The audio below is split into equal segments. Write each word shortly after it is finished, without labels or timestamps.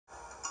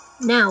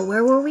Now,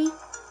 where were we?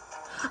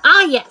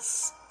 Ah,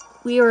 yes!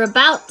 We were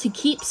about to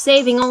keep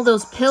saving all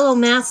those Pillow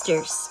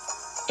Masters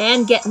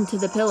and get into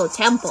the Pillow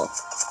Temple.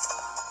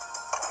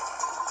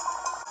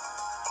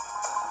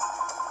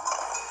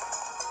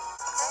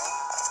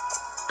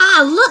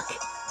 Ah, look!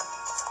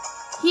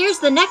 Here's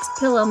the next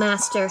Pillow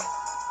Master.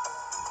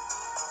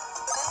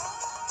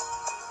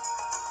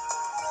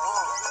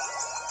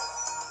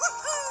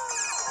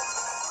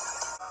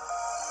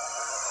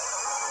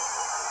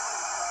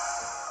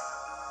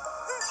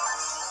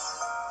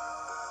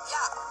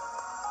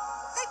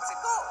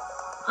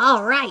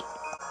 All right.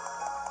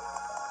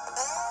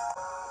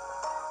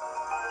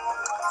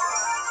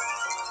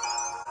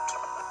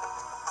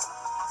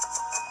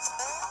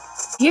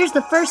 Here's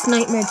the first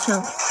nightmare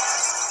chunk.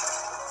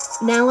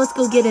 Now let's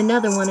go get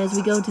another one as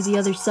we go to the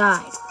other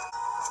side.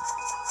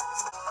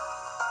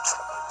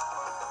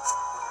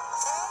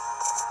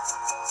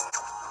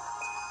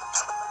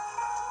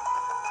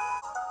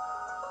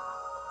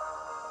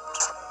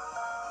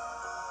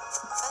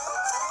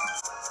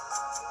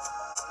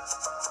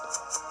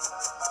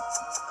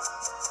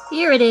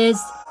 Here it is.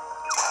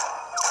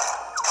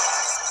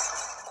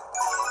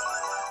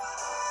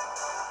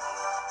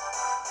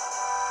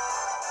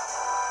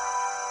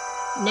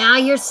 Now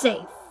you're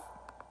safe.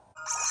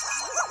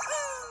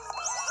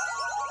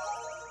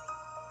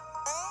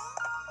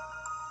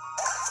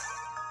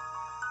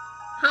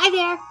 Hi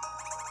there.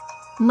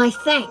 My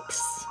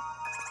thanks.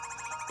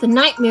 The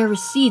nightmare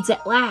recedes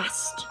at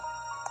last.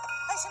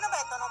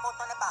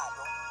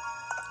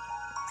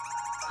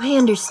 I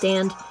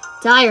understand.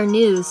 Dire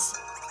news.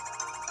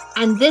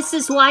 And this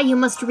is why you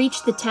must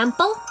reach the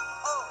temple?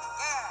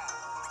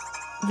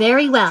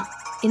 Very well.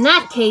 In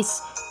that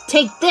case,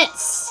 take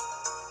this.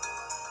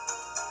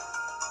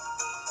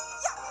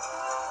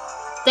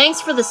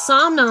 Thanks for the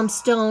Somnom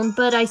Stone,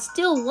 but I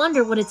still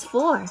wonder what it's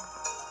for.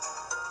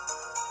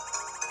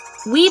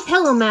 We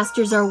Pillow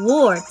Masters are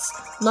wards.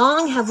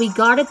 Long have we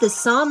guarded the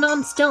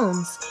Somnom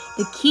Stones,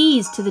 the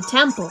keys to the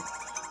temple.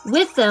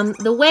 With them,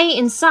 the way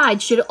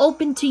inside should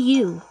open to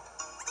you.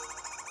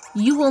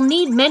 You will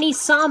need many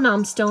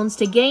Somnom Stones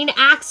to gain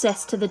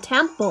access to the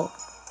temple.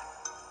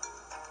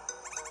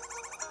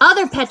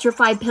 Other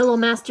petrified Pillow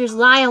Masters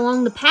lie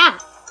along the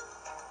path.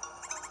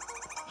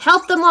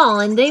 Help them all,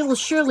 and they will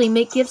surely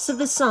make gifts of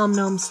the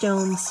Somnom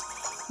Stones.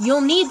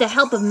 You'll need the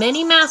help of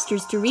many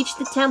masters to reach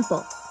the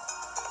temple.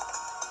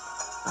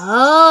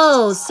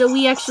 Oh, so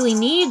we actually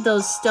need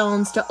those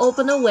stones to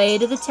open the way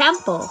to the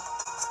temple.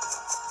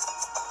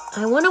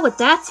 I wonder what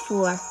that's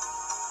for.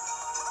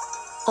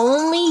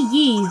 Only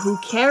ye who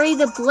carry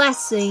the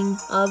blessing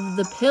of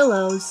the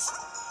pillows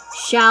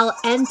shall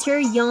enter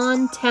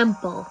yon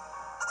temple.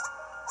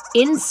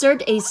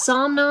 Insert a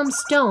Somnom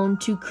Stone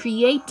to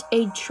create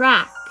a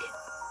track.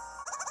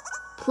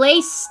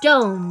 Place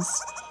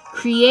stones.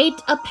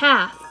 Create a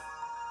path.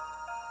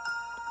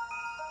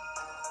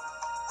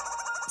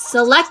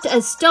 Select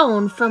a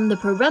stone from the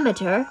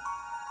perimeter.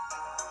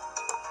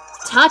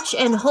 Touch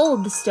and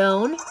hold the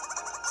stone.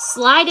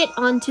 Slide it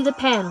onto the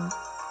panel.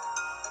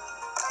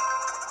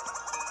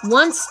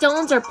 Once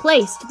stones are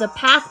placed, the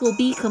path will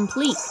be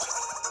complete.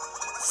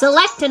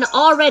 Select an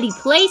already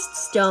placed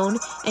stone,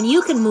 and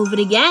you can move it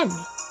again.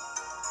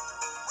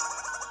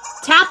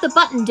 Tap the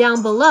button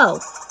down below.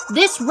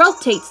 This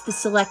rotates the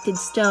selected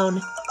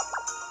stone,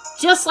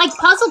 just like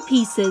puzzle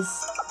pieces.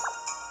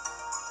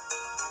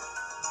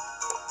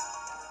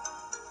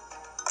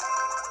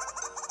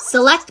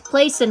 Select,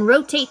 place, and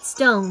rotate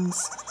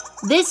stones.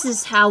 This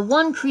is how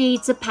one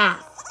creates a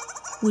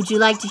path. Would you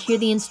like to hear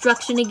the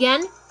instruction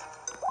again?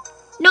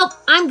 Nope,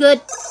 I'm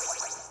good.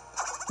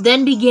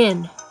 Then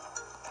begin.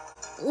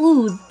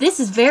 Ooh, this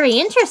is very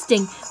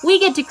interesting. We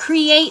get to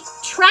create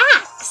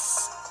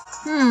tracks.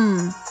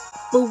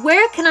 But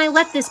where can I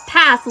let this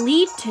path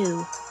lead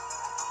to?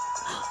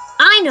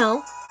 I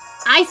know.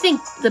 I think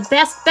the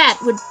best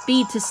bet would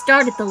be to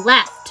start at the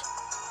left.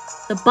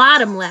 The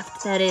bottom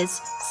left, that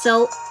is.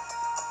 So,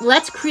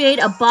 let's create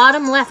a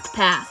bottom left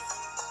path.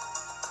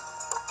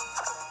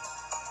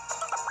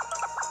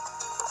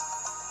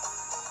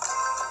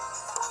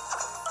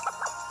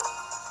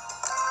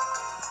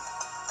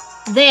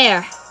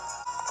 There.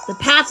 The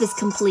path is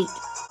complete.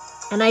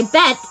 And I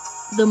bet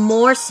the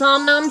more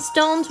Somnom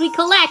Stones we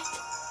collect,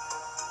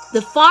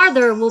 the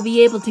farther we'll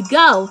be able to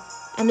go,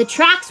 and the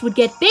tracks would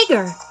get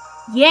bigger.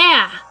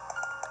 Yeah!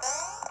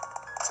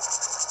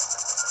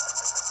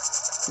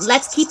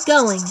 Let's keep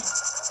going.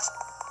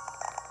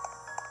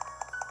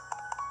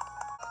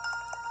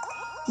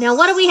 Now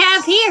what do we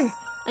have here?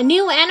 A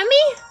new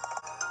enemy?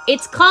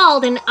 It's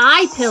called an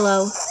eye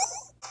pillow.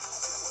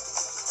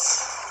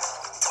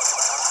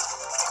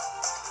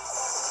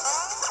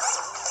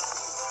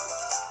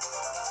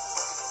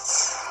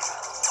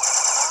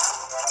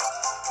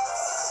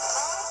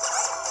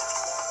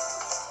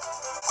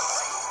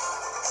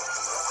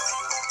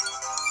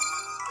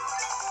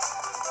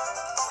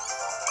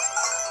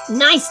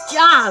 Nice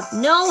job!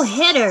 No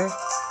hitter!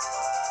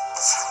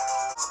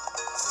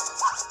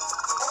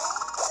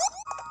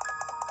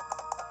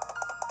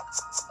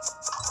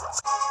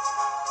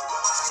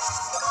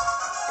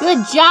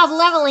 Good job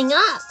leveling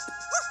up.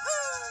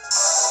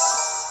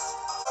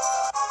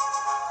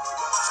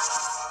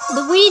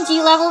 Luigi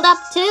leveled up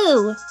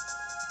too.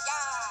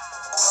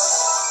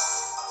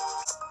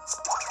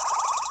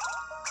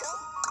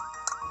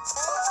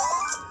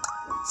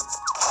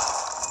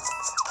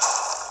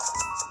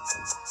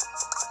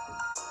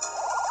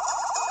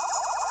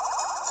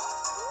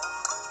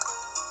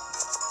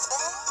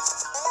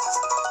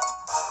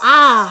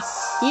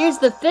 Ah, here's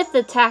the 5th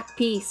attack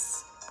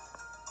piece.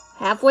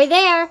 Halfway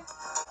there.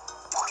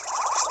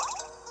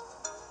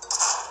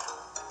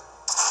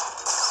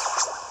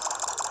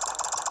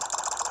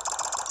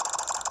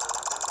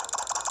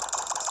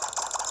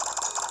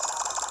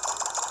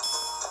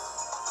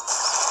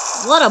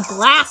 What a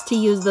blast to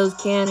use those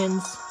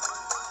cannons.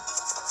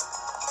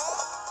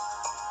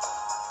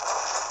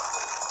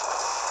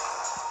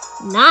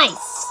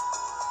 Nice.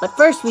 But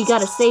first we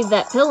gotta save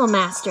that Pillow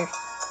Master.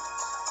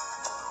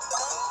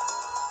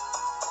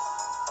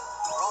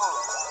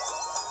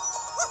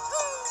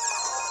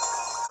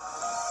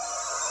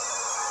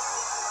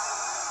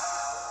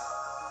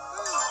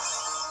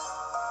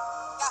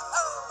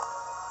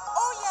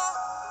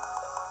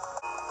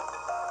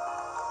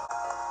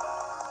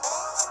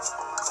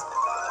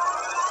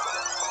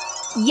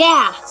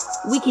 Yeah,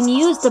 we can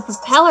use the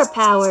propeller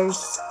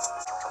powers.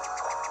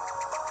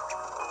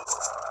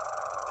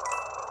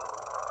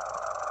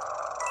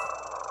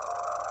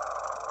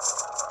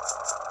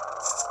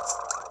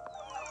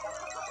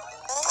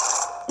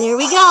 There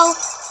we go.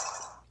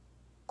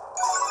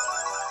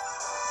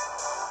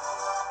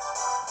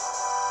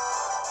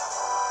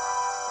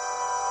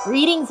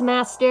 Greetings,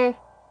 Master.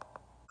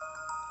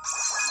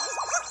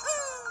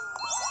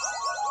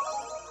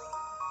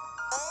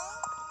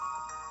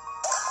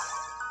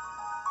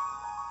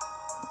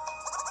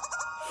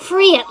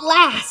 Free at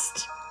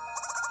last!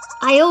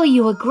 I owe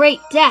you a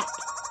great debt.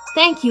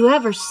 Thank you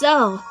ever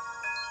so.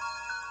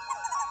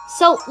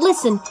 So,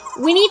 listen,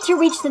 we need to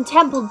reach the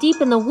temple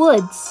deep in the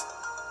woods.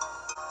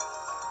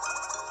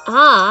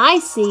 Ah, I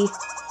see.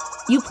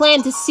 You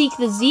plan to seek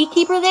the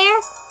Z-Keeper there?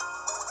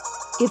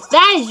 If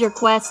that is your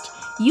quest,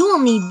 you will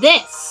need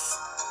this.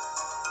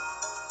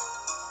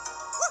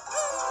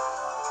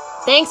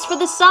 Thanks for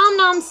the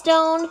Somnom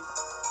Stone.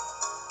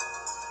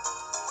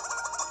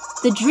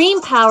 The dream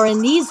power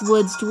in these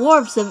woods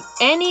dwarfs of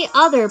any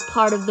other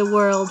part of the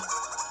world.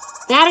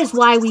 That is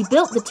why we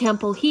built the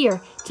temple here,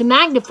 to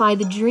magnify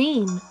the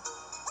dream.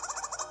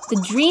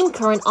 The dream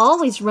current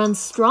always runs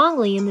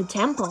strongly in the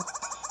temple,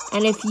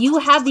 and if you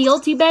have the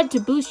ulti-bed to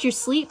boost your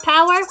sleep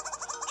power,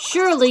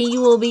 surely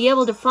you will be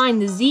able to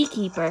find the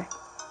Z-Keeper.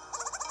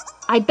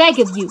 I beg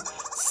of you,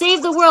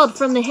 save the world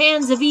from the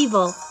hands of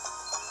evil.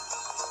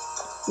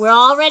 We're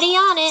already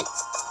on it.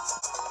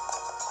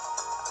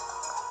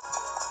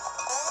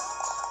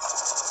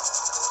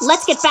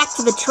 Let's get back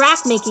to the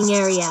track-making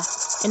area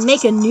and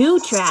make a new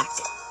track.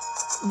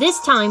 This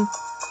time,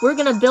 we're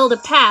gonna build a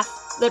path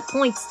that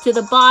points to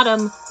the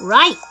bottom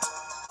right.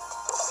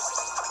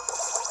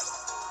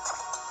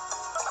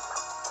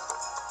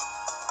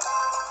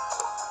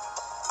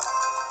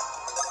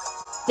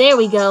 There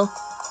we go.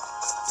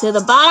 To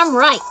the bottom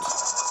right.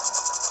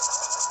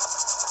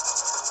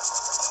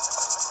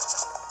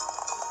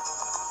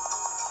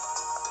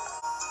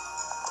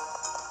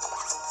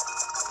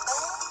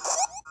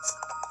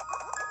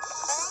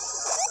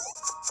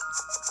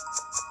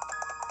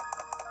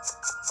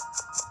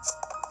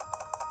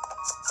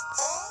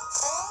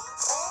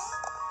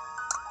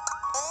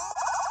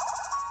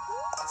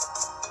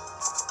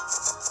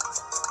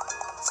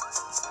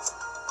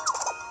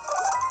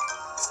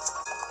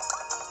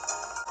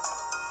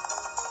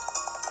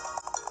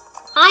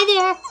 Hi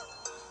there.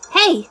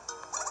 Hey.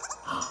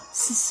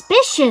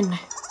 Suspicion.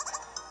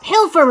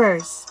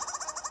 Pilferers.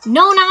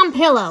 No nom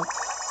pillow.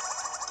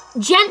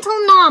 Gentle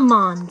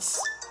nommons.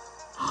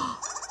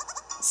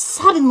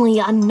 Suddenly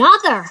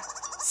another.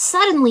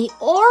 Suddenly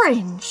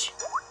orange.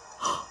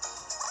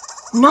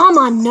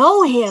 Nommon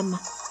know him.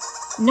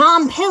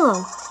 Nom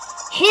pillow.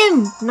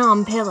 Him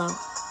nom pillow.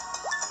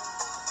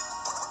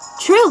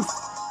 Truth.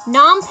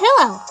 Nom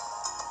pillow.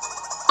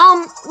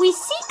 We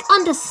seek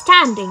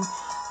understanding.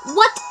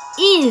 What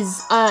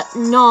is a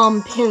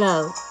nom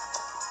pillow?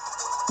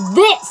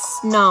 This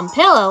nom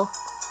pillow?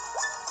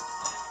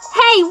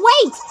 Hey,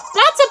 wait!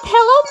 That's a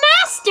pillow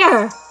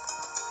master!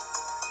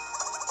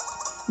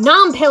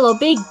 Nom pillow,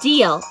 big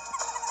deal.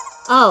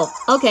 Oh,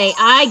 okay,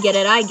 I get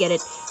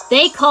it.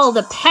 They call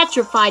the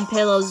petrified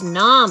pillows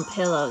nom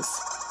pillows.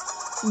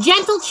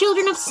 Gentle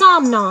children of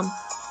Somnom,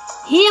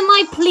 hear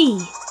my plea.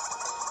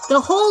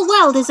 The whole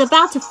world is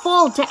about to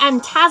fall to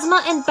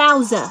Antasma and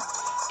Bowser,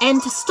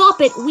 and to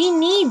stop it, we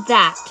need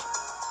that.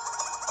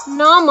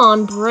 Nom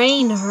on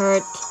brain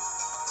hurt.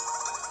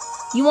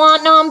 You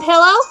want nom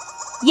pillow?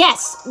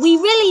 Yes, we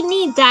really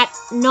need that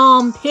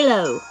nom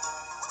pillow.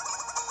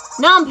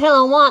 Nom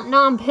pillow want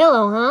nom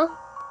pillow, huh?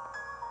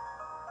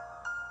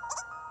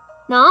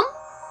 Nom?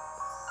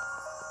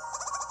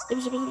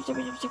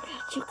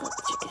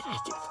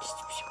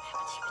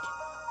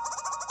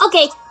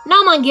 Okay,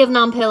 nom on give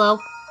nom pillow.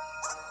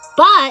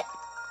 But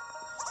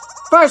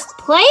First,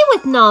 play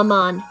with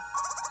Naman.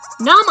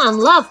 Naman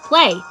love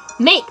play.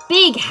 Make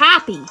big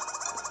happy.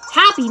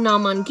 Happy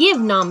Naman give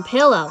Nam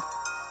pillow.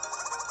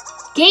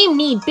 Game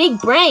need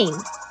big brain.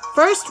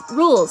 First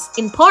rules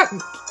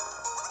important.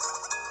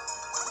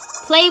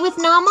 Play with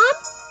Naman?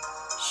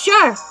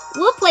 Sure,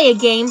 we'll play a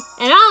game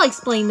and I'll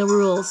explain the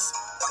rules.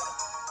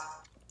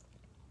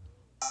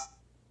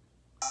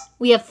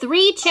 We have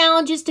 3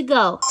 challenges to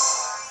go.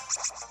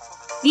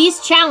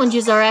 These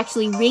challenges are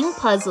actually ring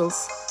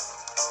puzzles.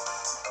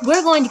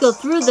 We're going to go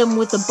through them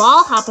with the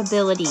ball hop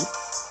ability.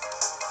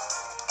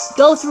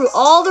 Go through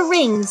all the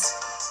rings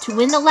to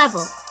win the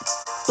level,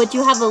 but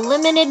you have a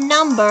limited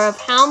number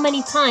of how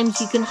many times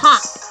you can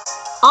hop.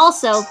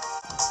 Also,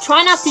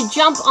 try not to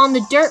jump on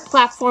the dirt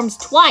platforms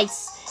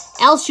twice,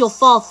 else you'll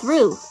fall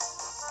through.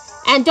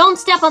 And don't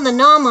step on the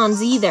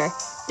Namans either.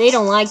 They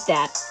don't like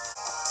that.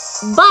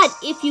 But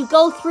if you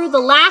go through the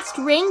last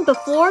ring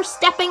before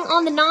stepping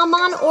on the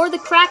Naman or the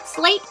cracked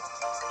slate,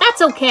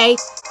 that's okay.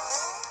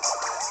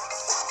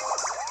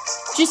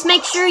 Just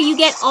make sure you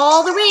get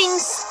all the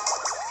rings.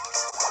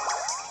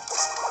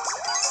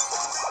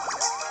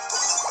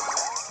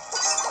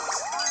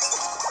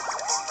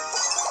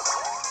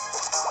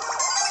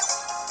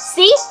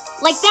 See?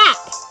 Like that.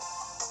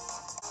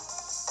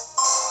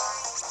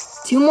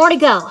 2 more to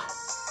go.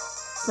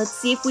 Let's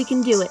see if we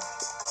can do it.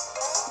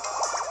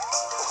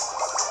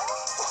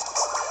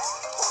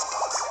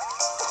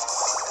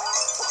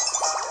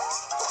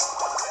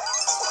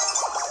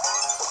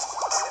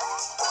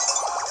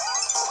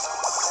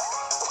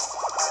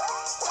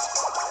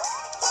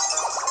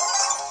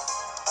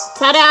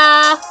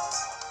 Ta-da!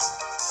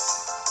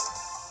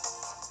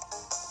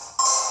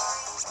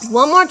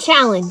 1 more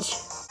challenge.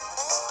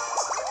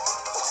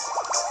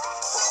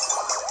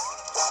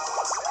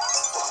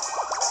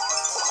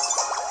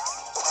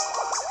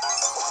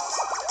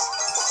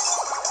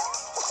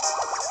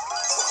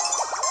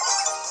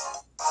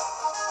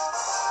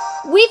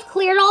 We've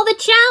cleared all the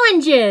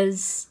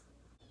challenges!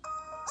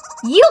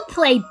 You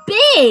play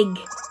big!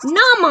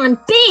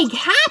 Naman big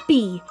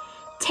happy!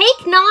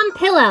 Take Nam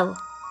pillow.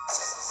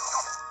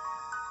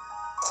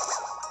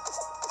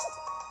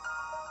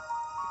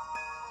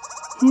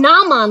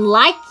 Naman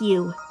like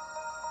you.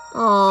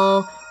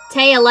 Oh,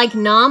 Taya like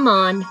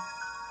Naman.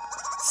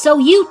 So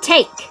you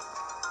take.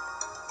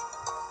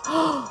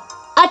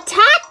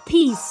 Attack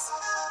piece.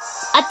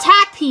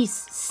 Attack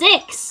piece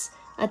 6.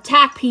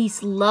 Attack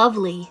piece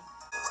lovely.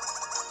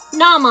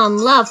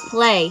 Naman love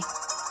play.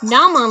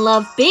 Naman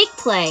love big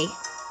play.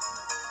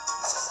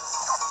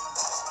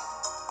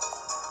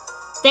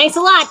 Thanks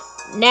a lot.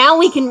 Now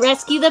we can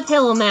rescue the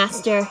Pillow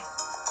Master.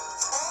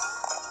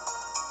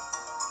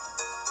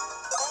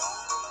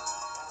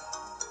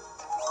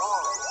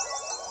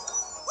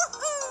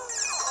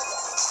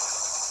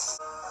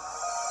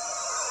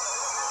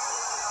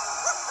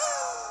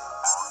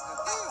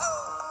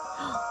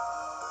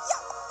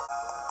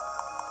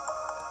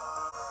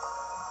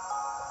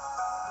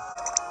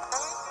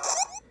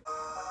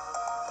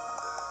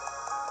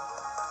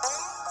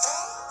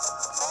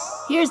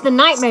 Here's the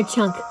nightmare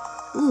chunk.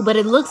 Ooh, but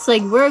it looks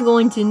like we're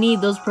going to need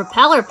those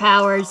propeller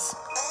powers.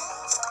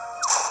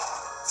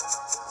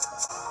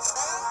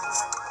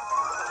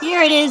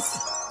 Here it is.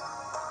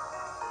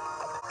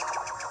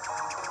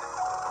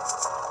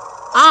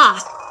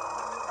 Ah!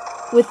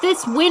 With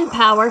this wind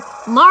power,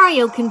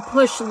 Mario can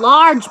push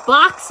large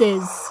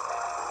boxes.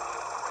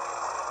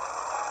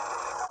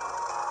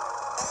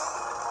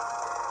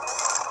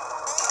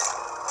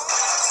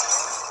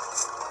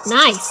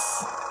 Nice.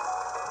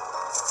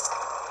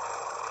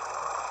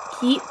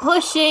 Keep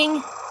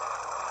pushing.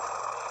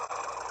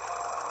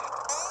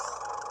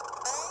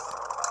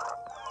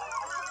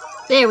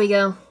 There we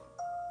go.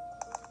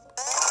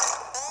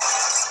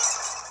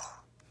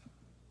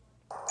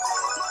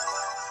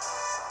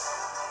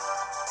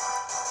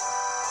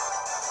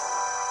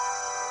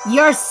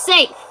 You're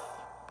safe.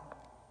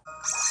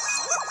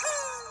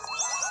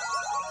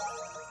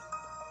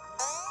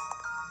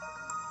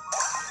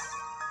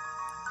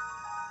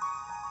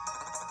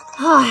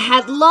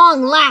 At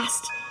long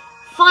last.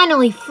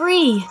 Finally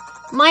free!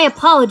 My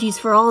apologies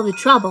for all the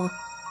trouble.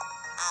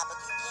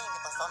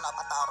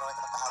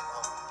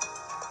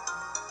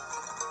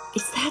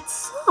 Is that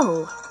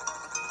so?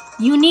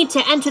 You need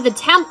to enter the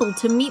temple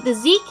to meet the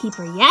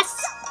Zkeeper,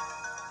 yes?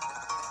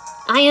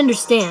 I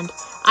understand.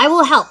 I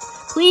will help.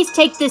 Please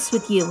take this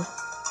with you.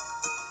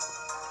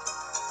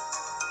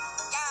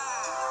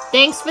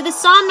 Thanks for the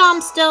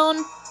Somnom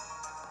Stone.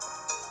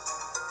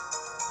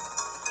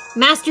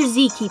 Master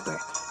Zkeeper.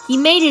 He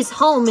made his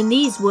home in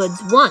these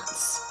woods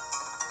once.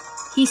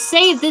 He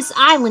saved this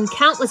island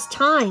countless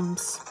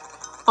times.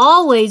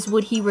 Always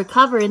would he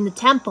recover in the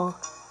temple.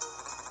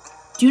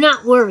 Do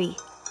not worry.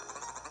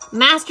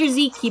 Master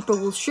Zkeeper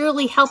will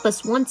surely help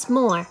us once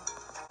more.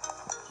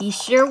 He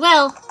sure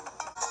will.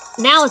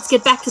 Now let's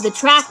get back to the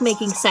track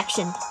making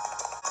section.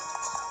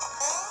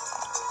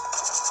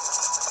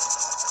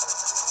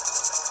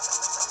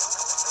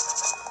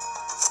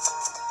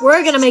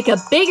 We're gonna make a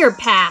bigger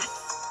path.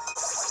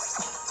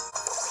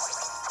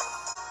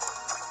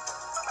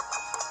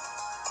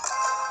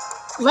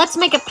 Let's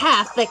make a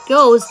path that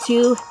goes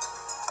to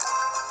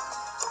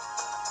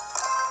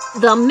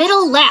the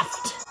middle left.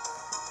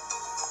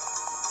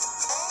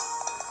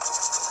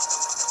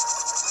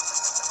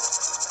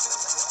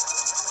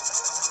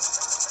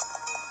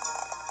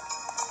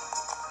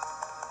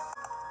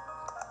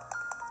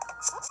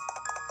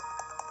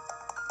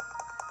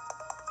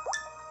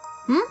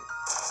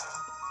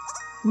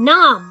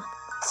 Nom!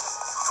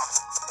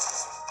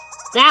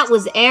 That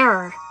was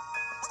error.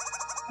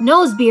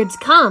 Nosebeards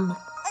come.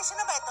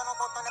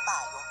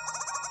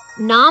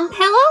 Nom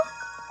pillow?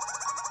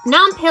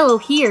 Nom pillow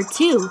here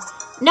too.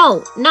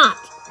 No, not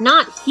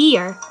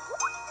here.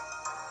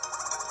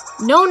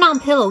 No nom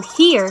pillow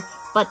here,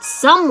 but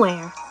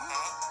somewhere.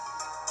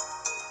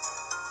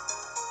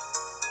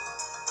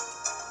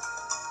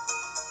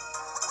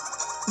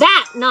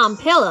 That nom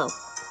pillow.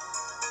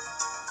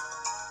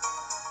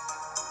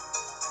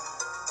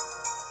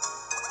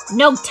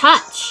 No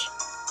touch.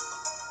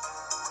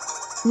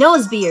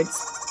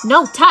 Nosebeards.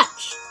 No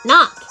touch.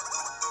 Not.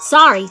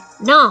 Sorry.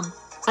 Nom.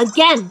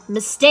 Again.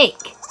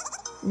 Mistake.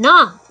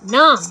 Nom.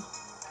 Nom.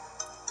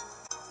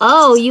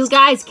 Oh, you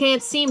guys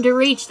can't seem to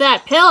reach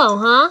that pillow,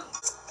 huh?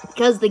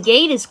 Because the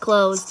gate is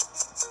closed.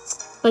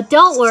 But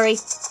don't worry.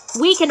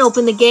 We can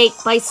open the gate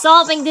by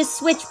solving this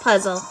switch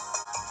puzzle.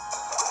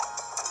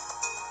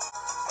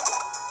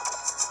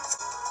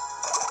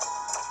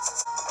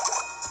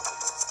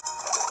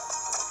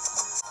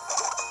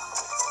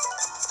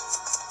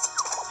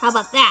 How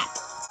about that?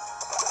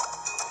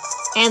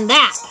 And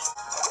that.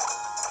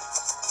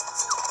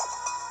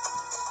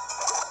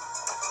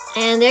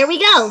 And there we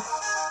go.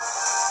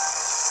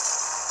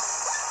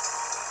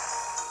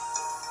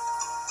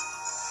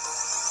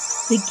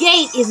 The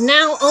gate is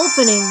now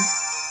opening.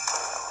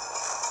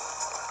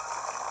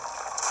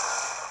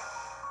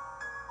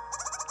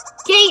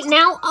 Gate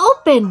now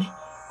open.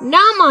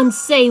 Namon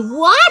say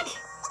what?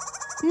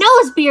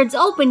 Nosebeards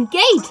open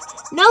gate.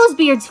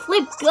 Nosebeards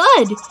flip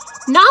good.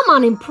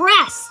 Namon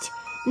impressed.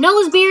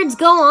 Nosebeards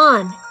go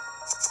on.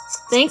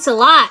 Thanks a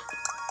lot.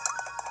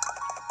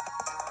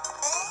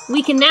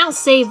 We can now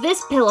save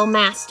this pillow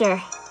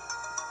master.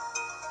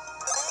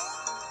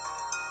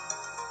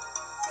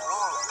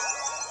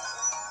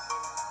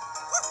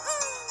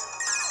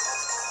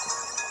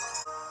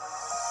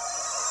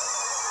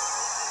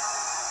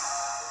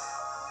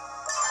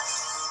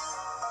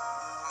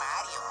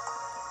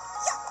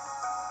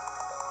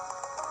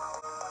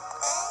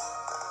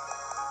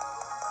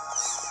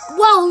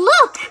 Whoa,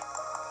 look!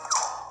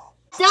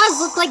 Does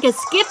look like a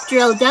skip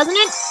drill, doesn't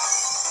it?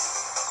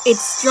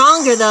 It's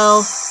stronger,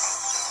 though.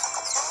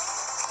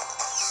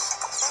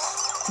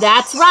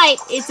 That's right,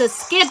 it's a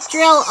skip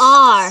drill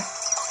R.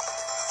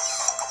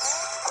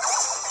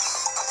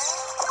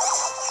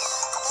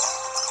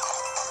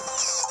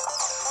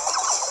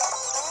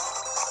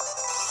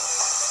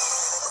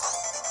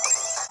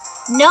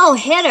 No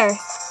hitter.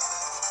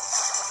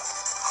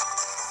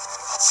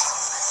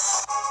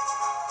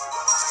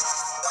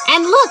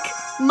 And look,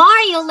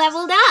 Mario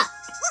leveled up.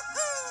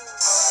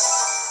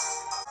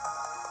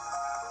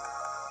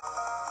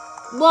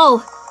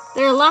 Whoa,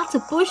 there are lots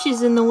of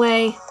bushes in the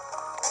way.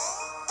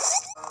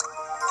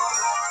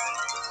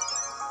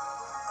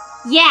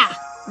 Yeah,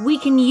 we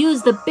can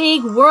use the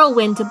big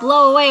whirlwind to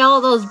blow away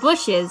all those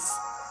bushes.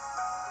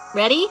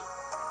 Ready?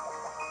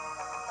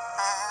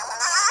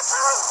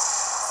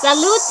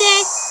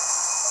 Salute!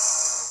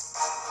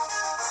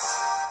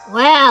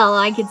 Well,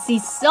 I can see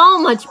so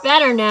much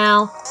better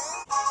now.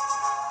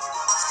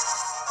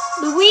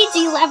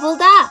 Luigi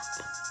leveled up.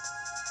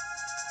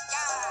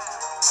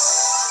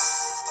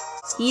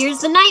 Here's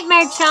the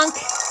nightmare chunk.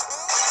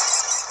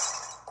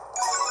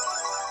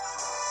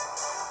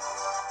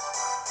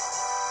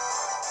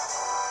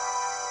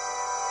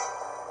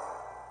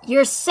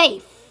 You're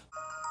safe.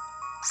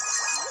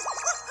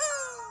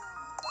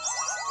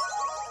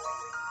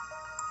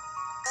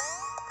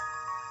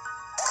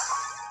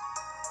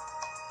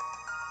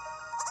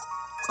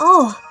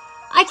 Oh,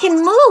 I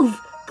can move!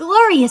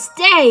 Glorious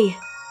day!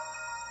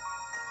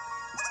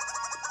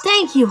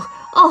 Thank you!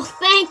 Oh,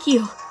 thank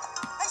you!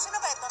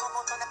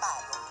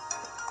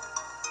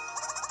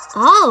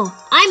 Oh,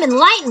 I'm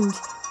enlightened!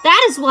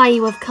 That is why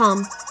you have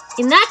come.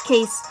 In that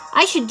case,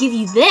 I should give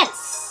you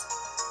this.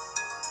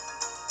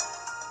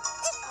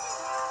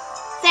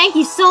 Thank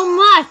you so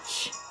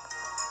much!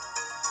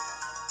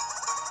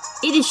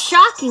 It is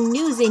shocking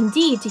news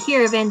indeed to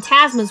hear of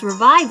Antasma's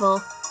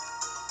revival.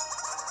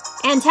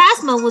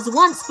 Antasma was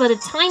once but a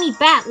tiny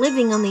bat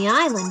living on the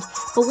island,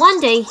 but one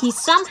day he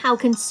somehow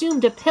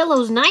consumed a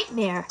pillow's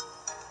nightmare.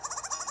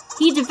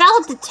 He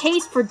developed a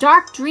taste for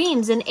dark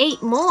dreams and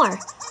ate more.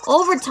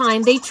 Over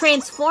time, they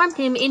transformed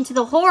him into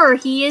the horror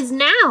he is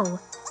now.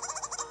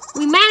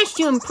 We managed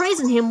to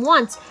imprison him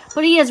once,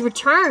 but he has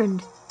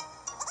returned.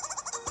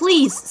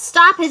 Please,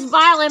 stop his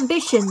vile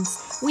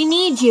ambitions. We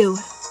need you.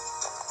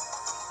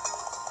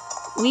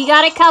 We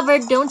got it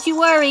covered, don't you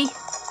worry.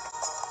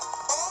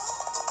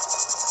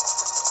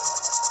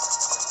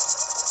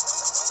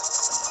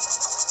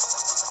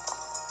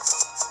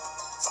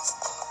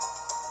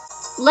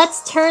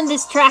 Let's turn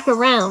this track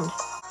around.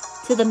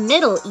 To to the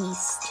Middle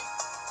East.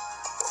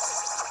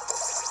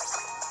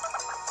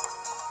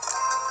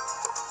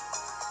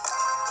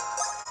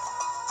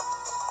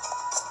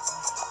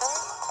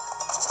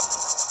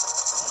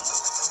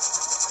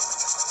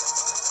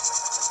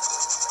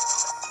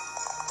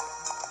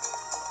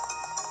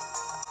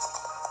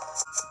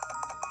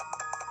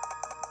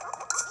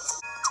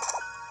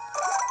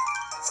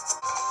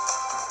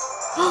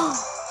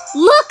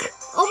 Look!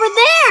 Over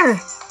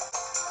there!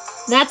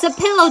 That's a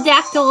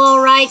pillowdactyl,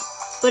 alright,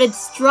 but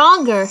it's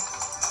stronger.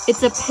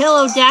 It's a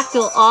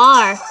pillowdactyl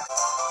R.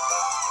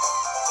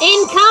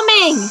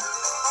 Incoming!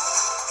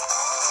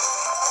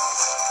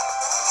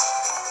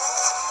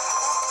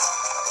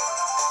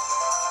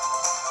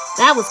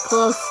 That was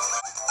close.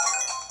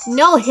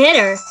 No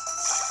hitter.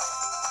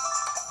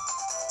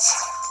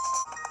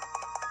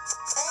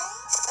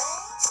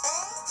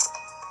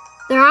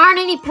 There aren't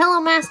any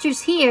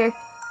Pillowmasters here,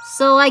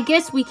 so I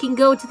guess we can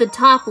go to the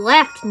top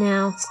left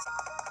now.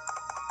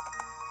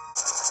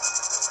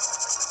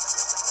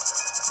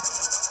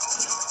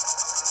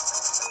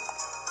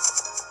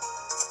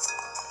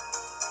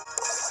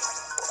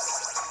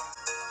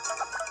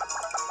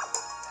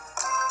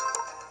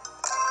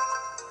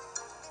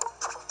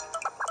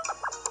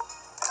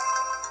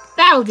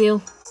 That'll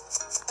do.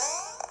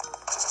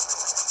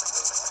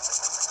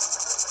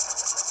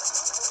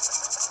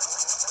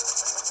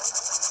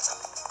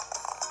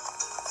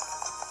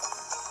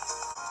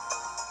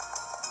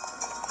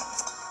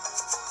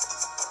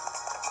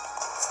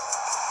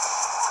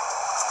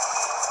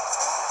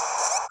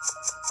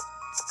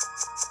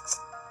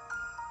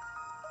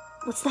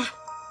 What's that?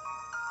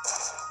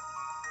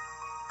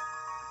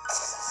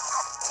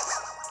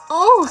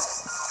 Oh!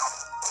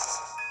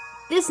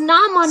 This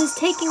Namon is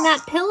taking that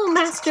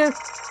Pillowmaster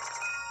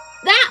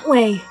that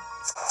way!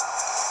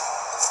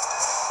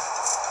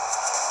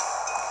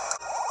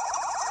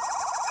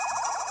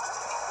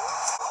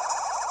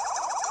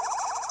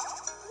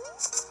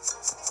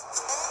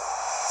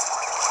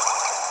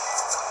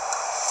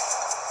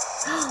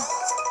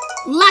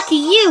 Lucky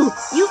you!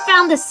 You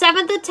found the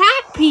 7th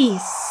attack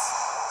piece!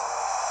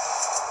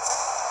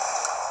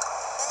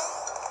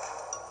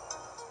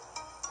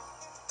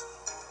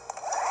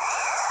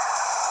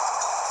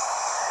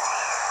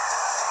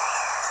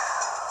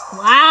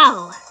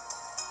 Wow!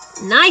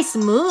 Nice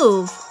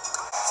move!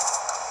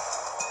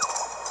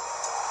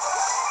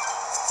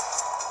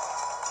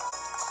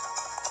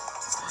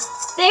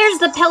 There's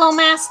the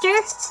Pillowmaster!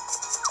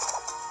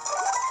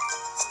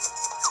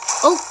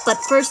 Oh, but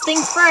first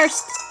things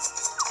first.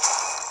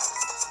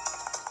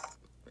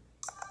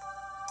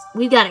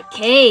 We've got a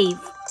cave.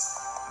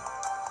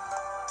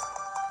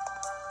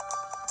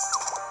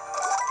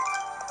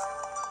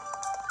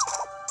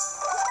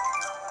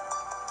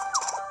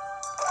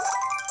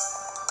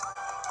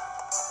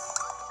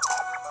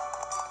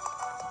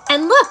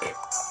 And look!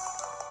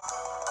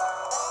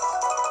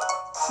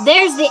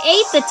 There's the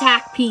 8th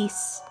attack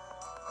piece.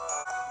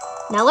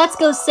 Now let's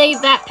go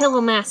save that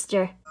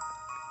Pillowmaster.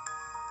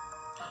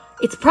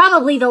 It's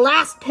probably the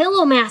last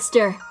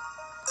Pillowmaster.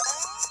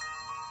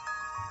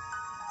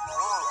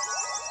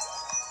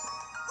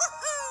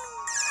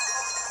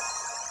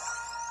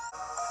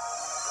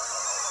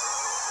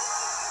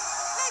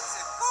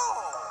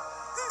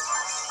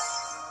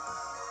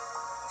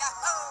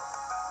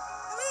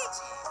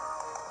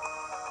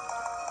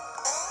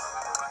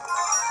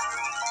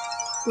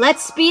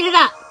 Let's speed it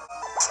up.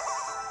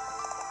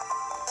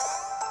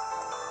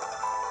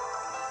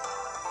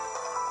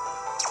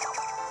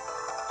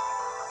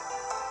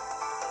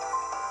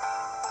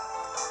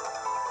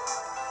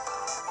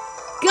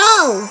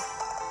 Go!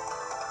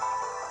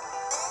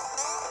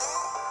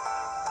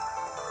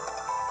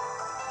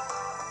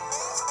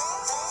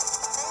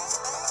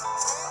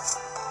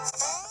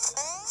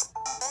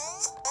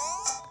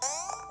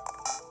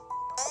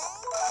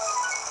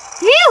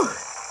 Phew!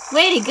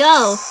 Way to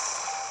go.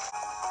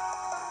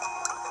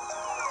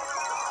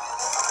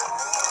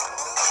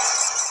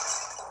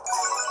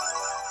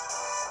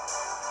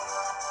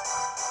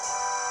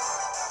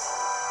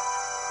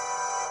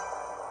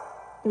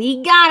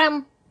 We got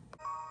him.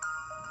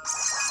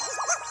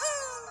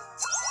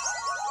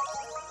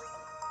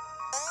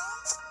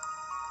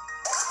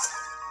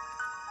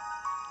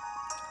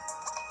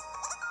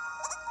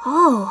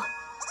 Oh,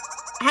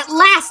 at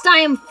last I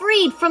am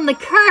freed from the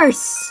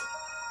curse.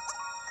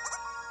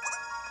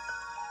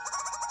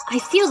 I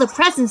feel the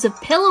presence of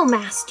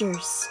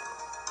Pillowmasters.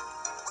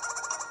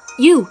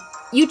 You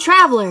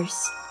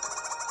travelers.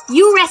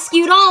 You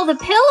rescued all the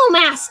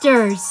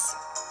Pillowmasters.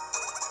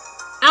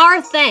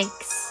 Our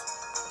thanks.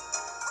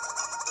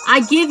 I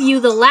give you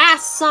the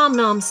last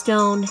Somnom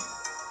Stone.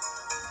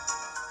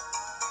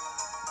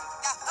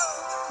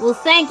 Well,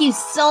 thank you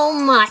so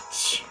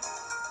much.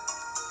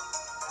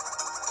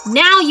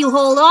 Now you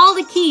hold all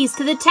the keys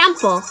to the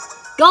temple.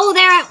 Go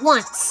there at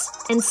once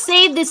and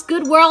save this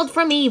good world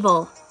from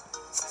evil.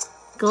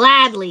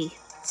 Gladly.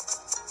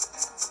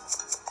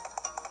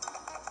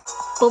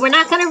 But we're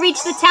not going to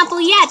reach the temple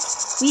yet.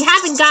 We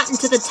haven't gotten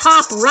to the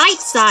top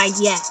right side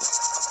yet.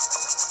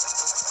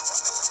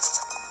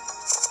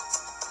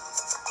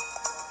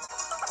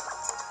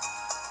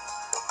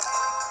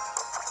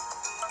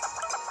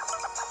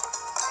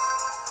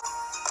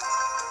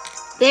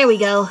 There we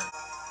go.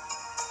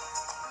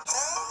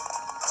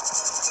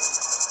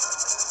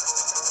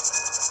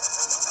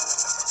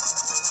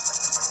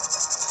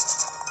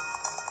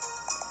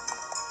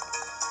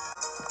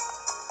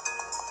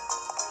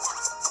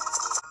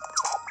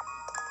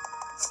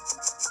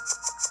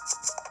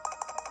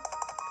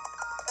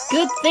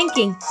 Good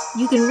thinking.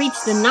 You can reach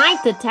the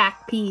 9th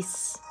attack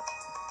piece.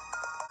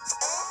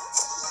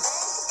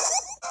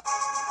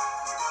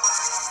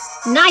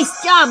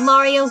 Nice job,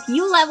 Mario.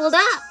 You leveled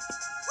up.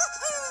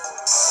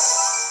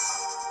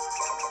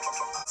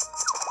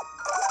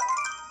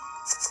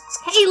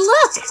 Hey,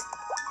 look!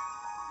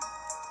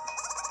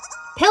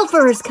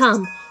 Pilferers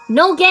come.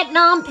 No get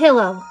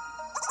non-pillow.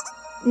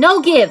 No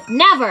give.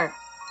 Never.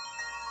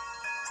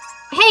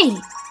 Hey,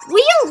 will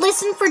you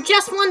listen for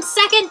just 1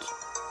 second?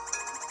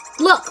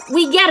 Look,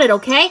 we get it,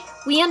 okay?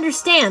 We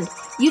understand.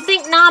 You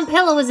think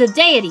non-pillow is a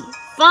deity.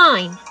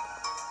 Fine.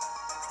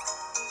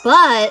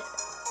 But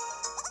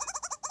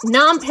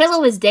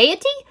non-pillow is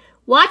deity?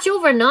 Watch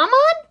over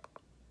Namon?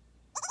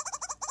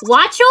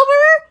 Watch over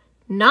her?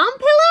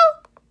 Non-pillow?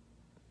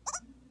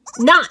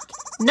 Not.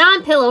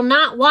 Non-pillow,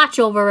 not watch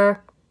over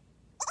her.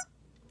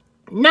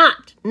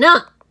 Not.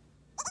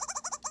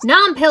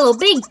 Non-pillow,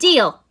 big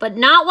deal, but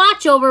not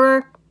watch over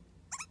her.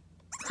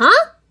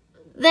 Huh?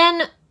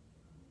 Then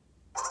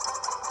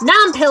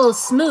non-pillow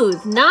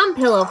smooth,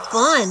 non-pillow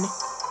fun.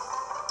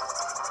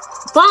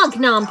 Bonk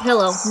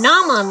non-pillow,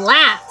 Namon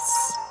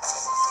laughs.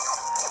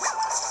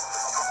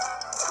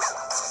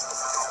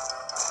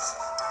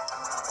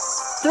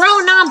 Throw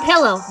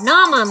non-pillow,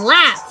 Namon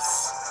laughs.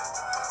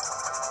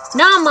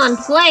 Namon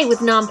play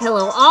with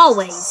non-pillow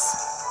always.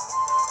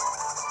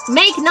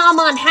 Make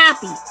Namon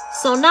happy,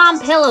 so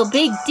non-pillow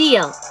big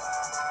deal.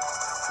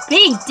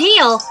 Big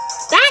deal?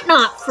 That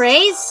not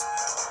phrase.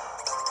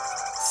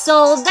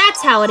 So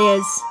that's how it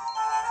is.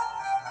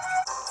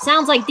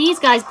 Sounds like these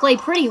guys play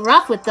pretty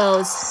rough with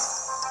those.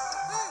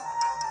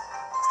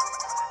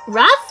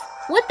 Rough?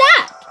 What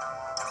that?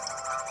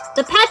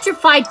 The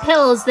petrified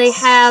pillows they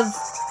have,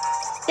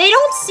 they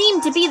don't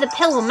seem to be the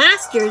pillow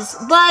masters,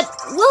 but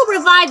we'll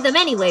revive them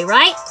anyway,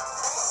 right?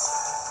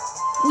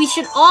 We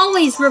should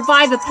always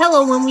revive a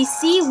pillow when we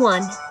see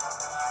one.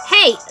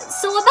 Hey,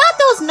 so about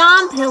those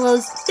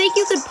non-pillows, think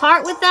you could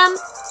part with them?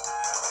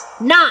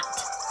 Not.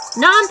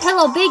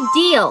 Non-pillow big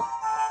deal.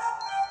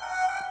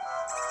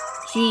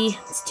 Gee,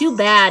 it's too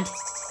bad.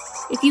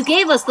 If you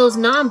gave us those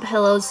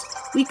non-pillows,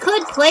 we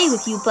could play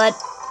with you, but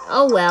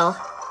oh well.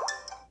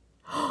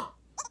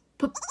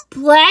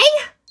 Play?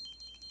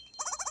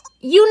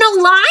 You no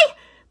lie?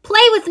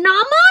 Play with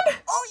Namon?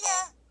 Oh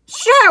yeah.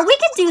 Sure, we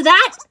can do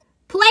that.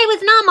 Play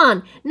with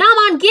Namon.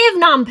 Namon give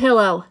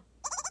non-pillow.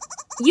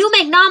 You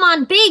make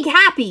Namon big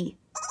happy.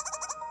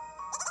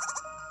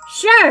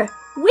 Sure,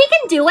 we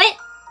can do it.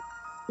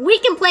 We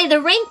can play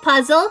the ring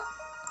puzzle.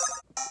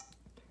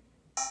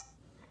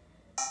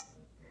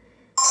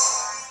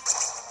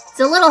 It's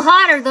a little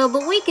hotter though,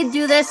 but we can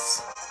do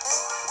this.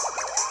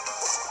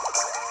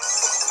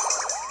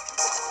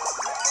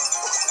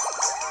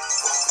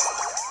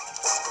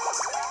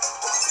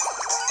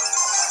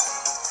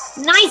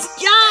 Nice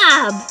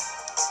job!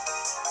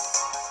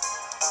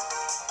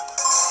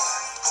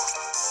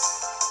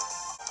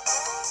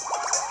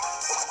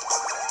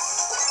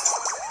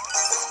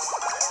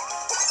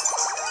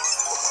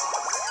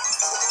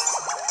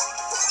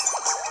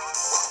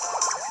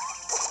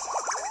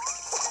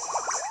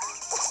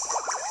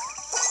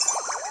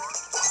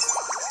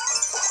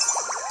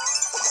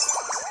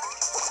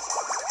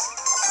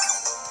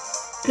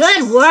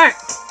 Good work!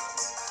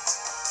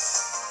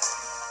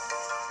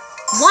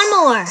 One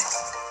more!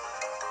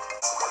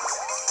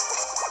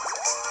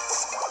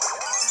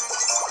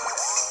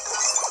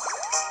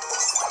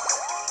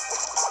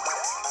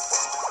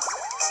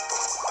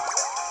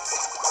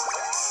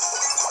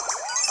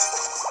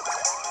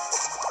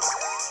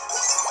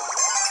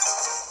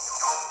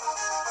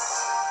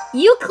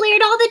 You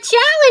cleared all the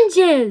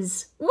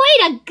challenges! Way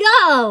to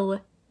go!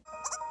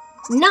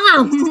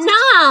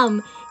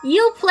 Nom!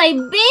 You play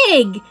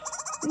big!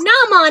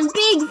 Namon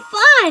big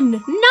fun!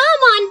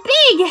 Namon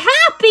big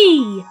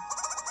happy!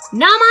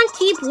 Namon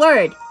keep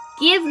word.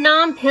 Give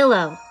Nam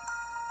pillow.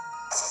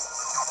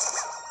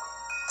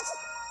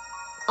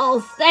 Oh,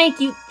 thank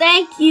you.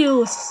 Thank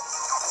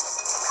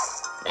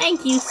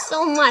you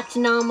so much,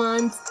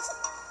 Namon.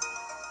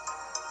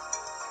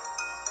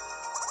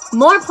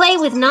 More play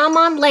with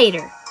Namon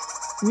later.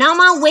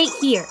 Namon wait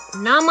here.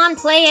 Namon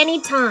play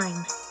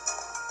anytime.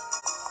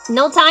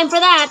 No time for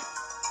that.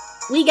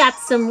 We got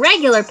some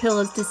regular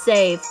pillows to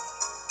save.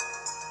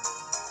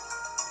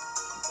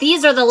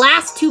 These are the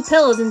last 2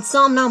 pillows in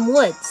Somnom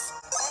Woods.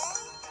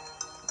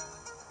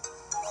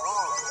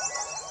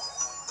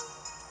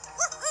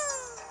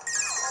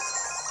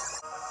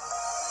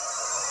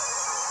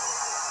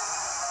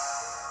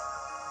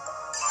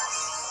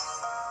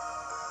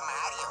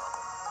 Mario,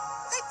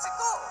 let's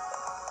go.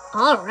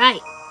 All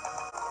right.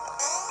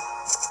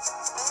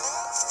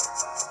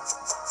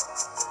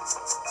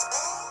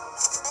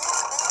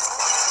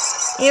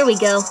 Here we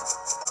go.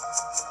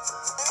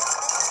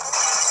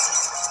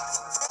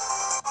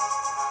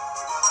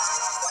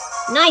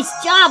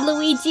 Nice job,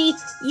 Luigi.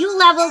 You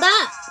leveled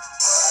up.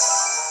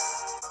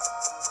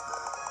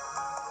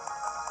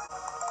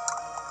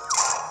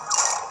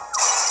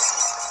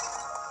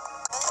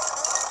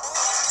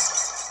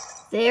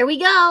 There we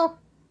go.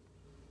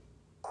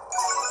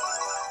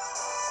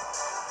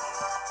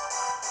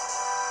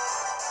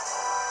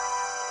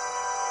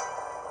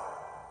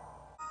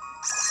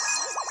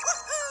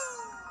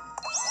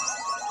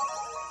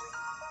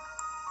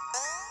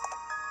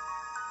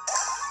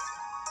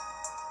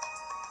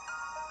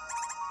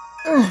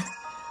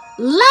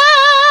 La!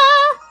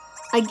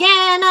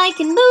 Again, I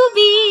can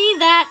movie.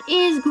 That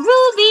is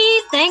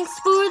groovy. Thanks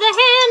for the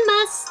hand,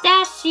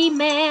 mustachey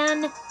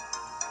man.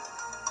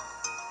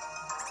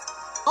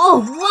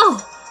 Oh,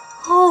 whoa.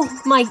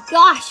 Oh my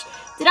gosh.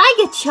 Did I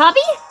get chubby?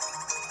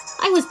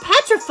 I was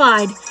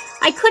petrified.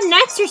 I couldn't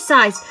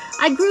exercise.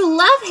 I grew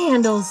love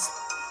handles.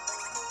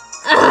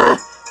 Ugh!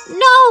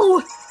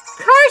 No!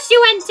 Curse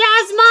you,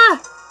 Phantasma!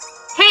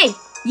 Hey,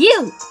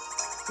 you!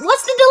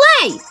 What's the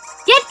delay?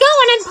 Get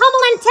going and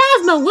pummel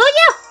Phantasma, will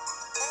ya?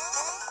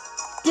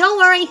 Don't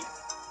worry.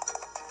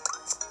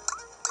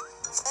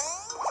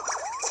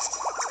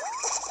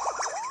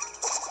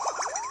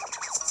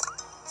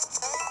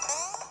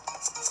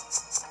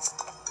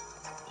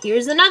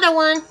 Here's another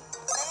one.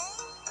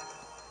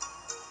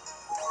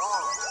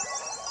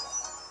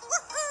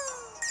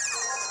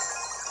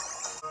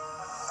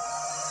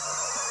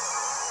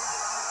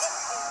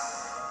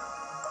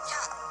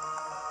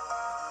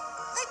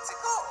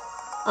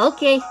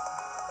 Okay.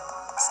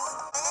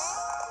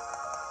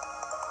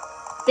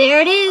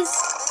 There it is.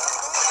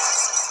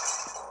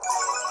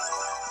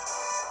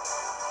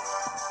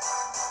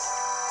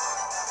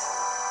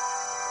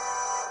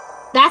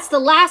 That's the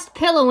last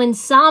pillow in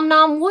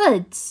Somnom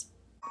Woods.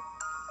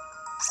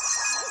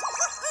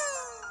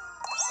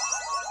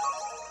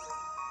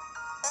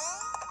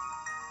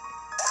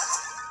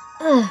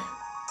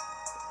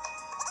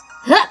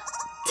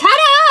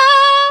 Ta-da!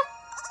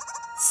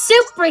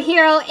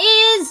 Superhero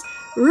is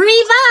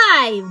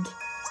revived!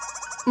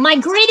 My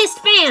greatest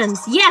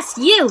fans, yes,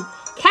 you!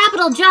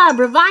 Capital job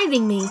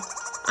reviving me.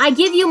 I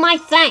give you my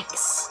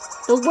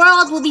thanks. The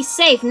world will be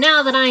safe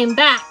now that I am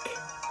back.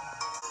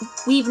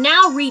 We've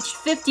now reached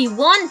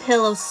 51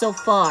 pillows so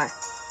far.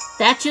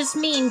 That just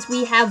means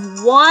we have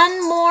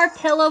one more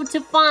pillow to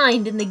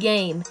find in the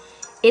game.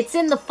 It's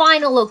in the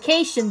final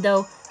location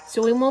though,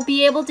 so we won't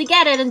be able to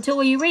get it until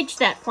we reach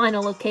that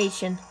final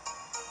location.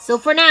 So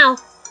for now,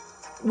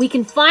 we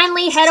can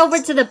finally head over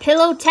to the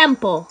Pillow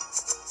Temple.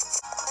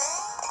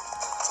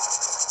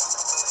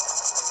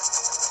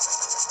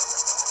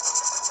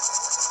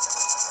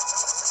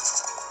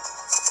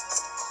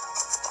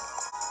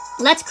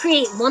 Let's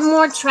create one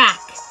more track.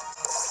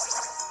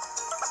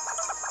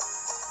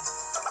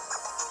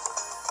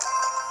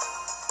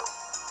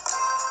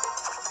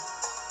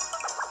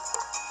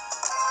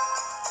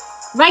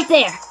 Right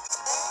there.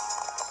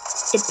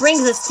 It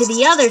brings us to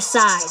the other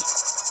side.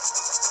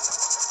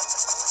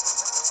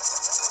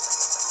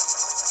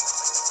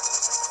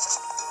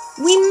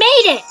 We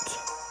made it!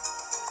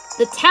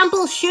 The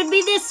temple should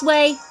be this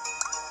way.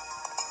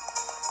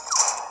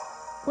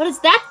 What does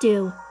that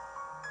do?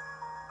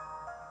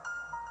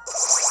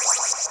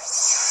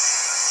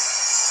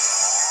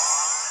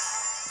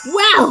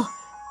 Wow!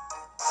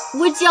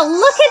 Would you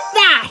look at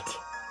that?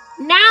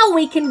 Now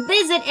we can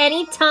visit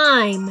any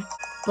time.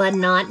 But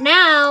not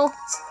now.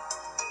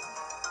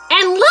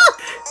 And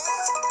look!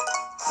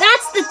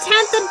 That's the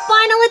 10th and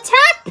final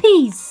attack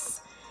piece!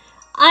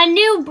 A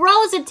new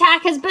Bros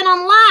attack has been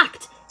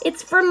unlocked.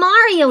 It's for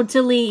Mario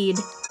to lead.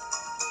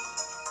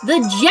 The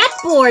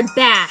Jetboard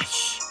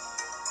Bash.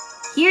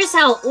 Here's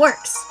how it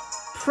works.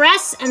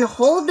 Press and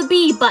hold the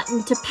B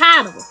button to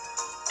paddle.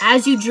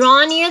 As you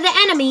draw near the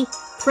enemy,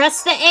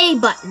 press the A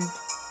button.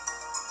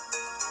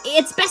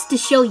 It's best to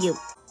show you.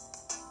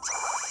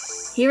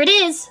 Here it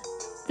is.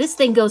 This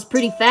thing goes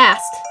pretty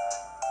fast.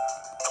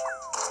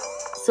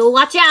 So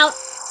watch out.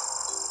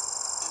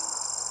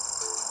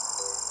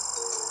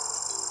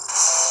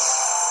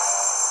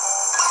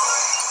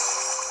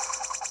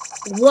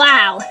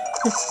 Wow.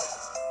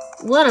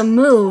 What a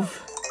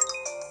move.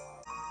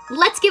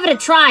 Let's give it a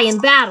try in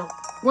battle,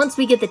 once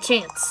we get the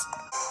chance.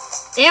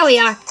 There we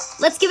are.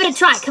 Let's give it a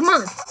try. Come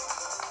on.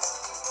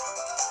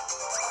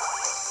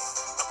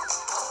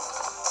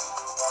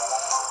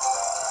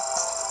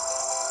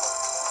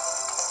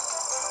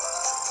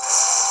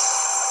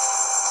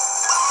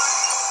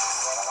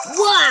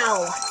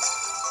 Wow!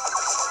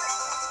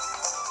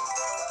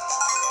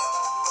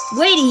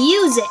 Way to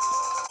use it!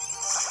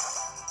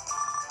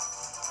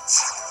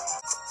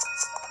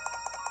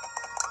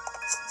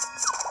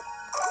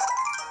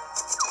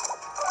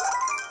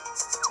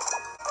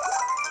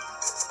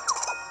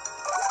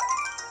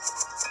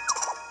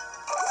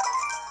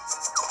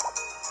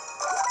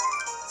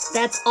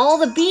 That's all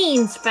the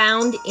beans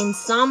found in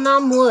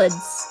Somnom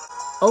Woods.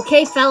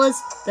 Okay,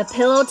 fellas, the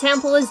Pillow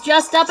Temple is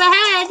just up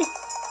ahead.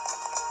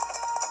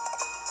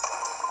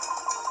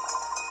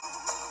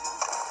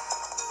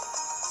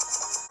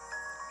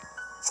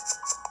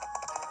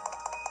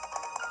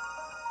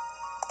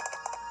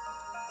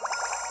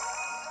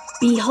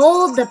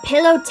 Behold the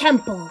Pillow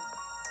Temple.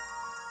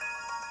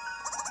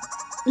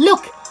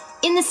 Look,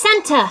 in the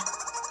center,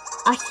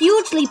 a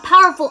hugely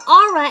powerful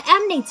aura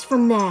emanates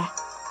from there.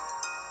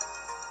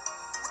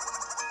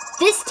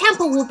 This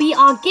temple will be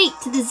our gate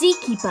to the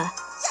Zkeeper.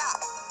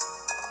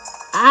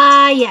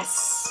 Ah,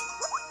 yes.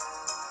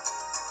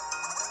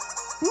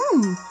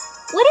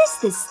 What is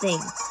this thing?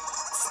 It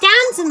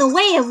stands in the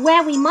way of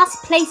where we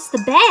must place the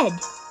bed.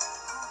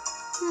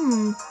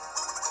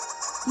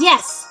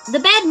 Yes, the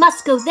bed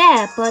must go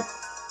there, but...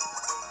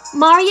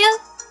 Mario,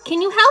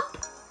 can you help?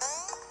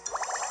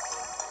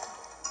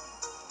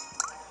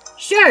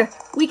 Sure,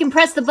 we can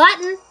press the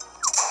button.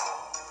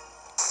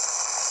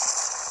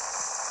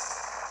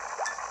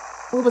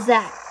 What was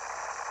that?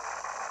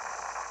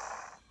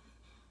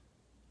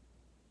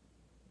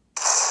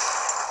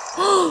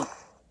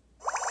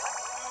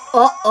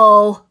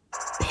 Uh-oh.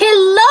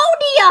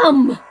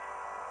 Palladium!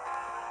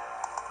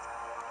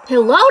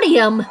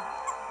 Palladium?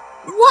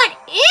 What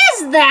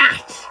is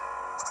that?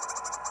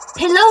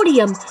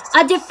 Palladium,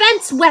 a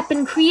defense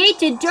weapon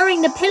created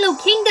during the Pillow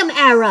Kingdom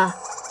era.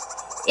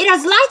 It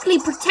has likely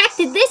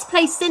protected this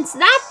place since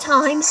that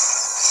time.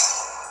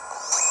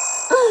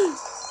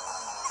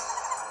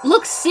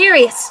 Looks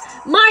serious.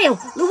 Mario,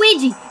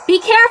 Luigi, be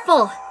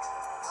careful.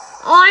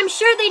 Oh, I'm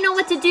sure they know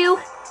what to do.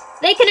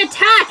 They can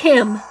attack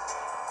him.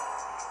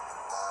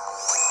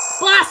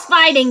 Boss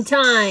fighting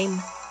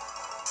time.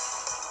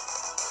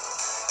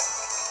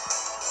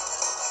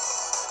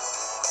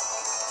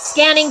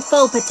 Scanning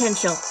foe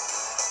potential.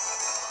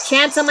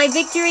 Chance on my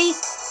victory,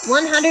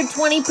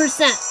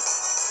 120%.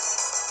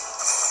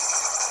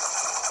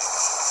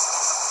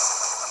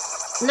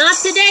 Not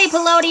today,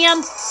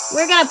 Palladium.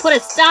 We're gonna put a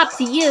stop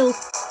to you.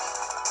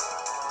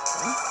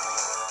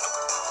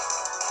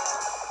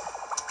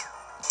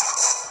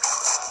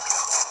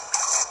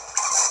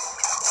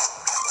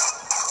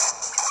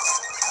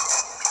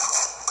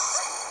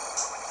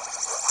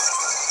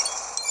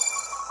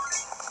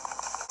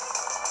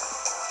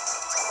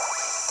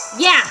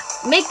 Yeah,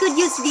 make good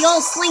use of the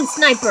old sling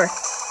sniper.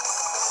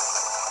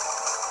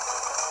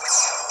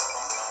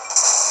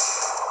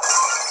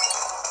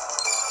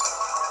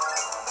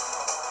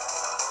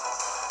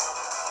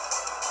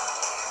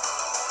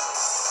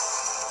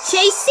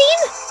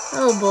 Chasing?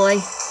 Oh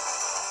boy.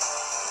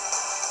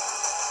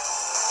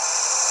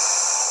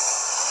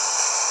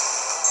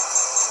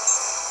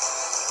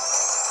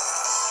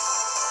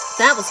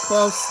 That was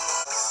close.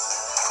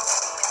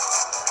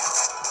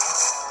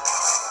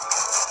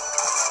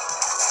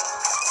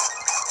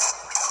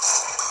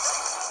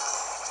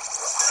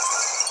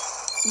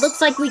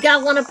 Looks like we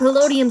got one of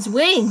Palladium's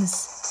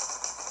wings.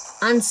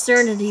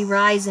 Uncertainty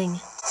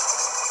rising.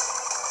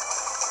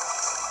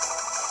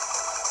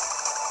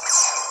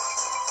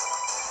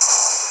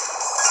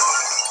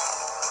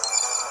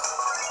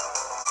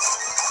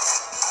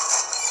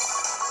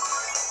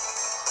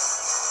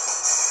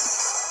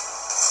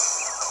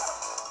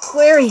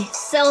 Query,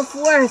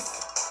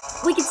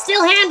 self-worth. We can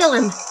still handle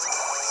him.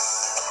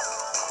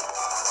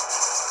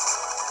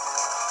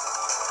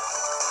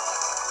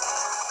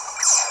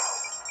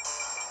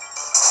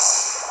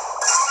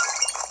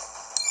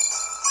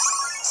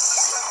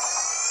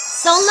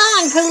 So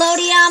long,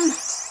 Palladium!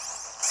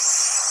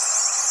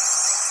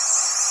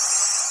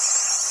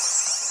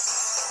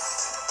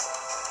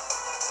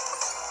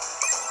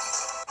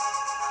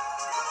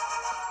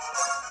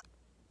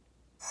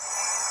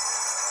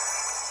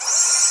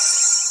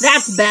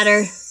 That's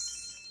better.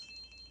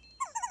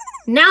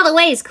 Now the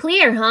way is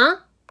clear, huh?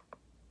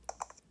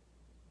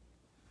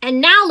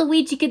 And now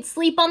Luigi could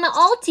sleep on the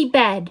alti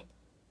bed.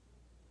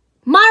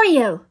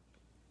 Mario!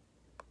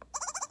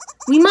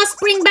 We must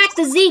bring back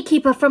the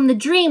Zkeeper from the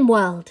dream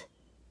world.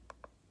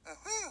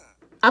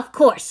 Of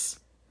course.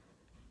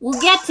 We'll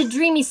get to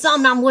Dreamy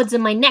Somnom Woods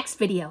in my next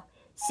video.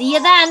 See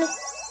you then!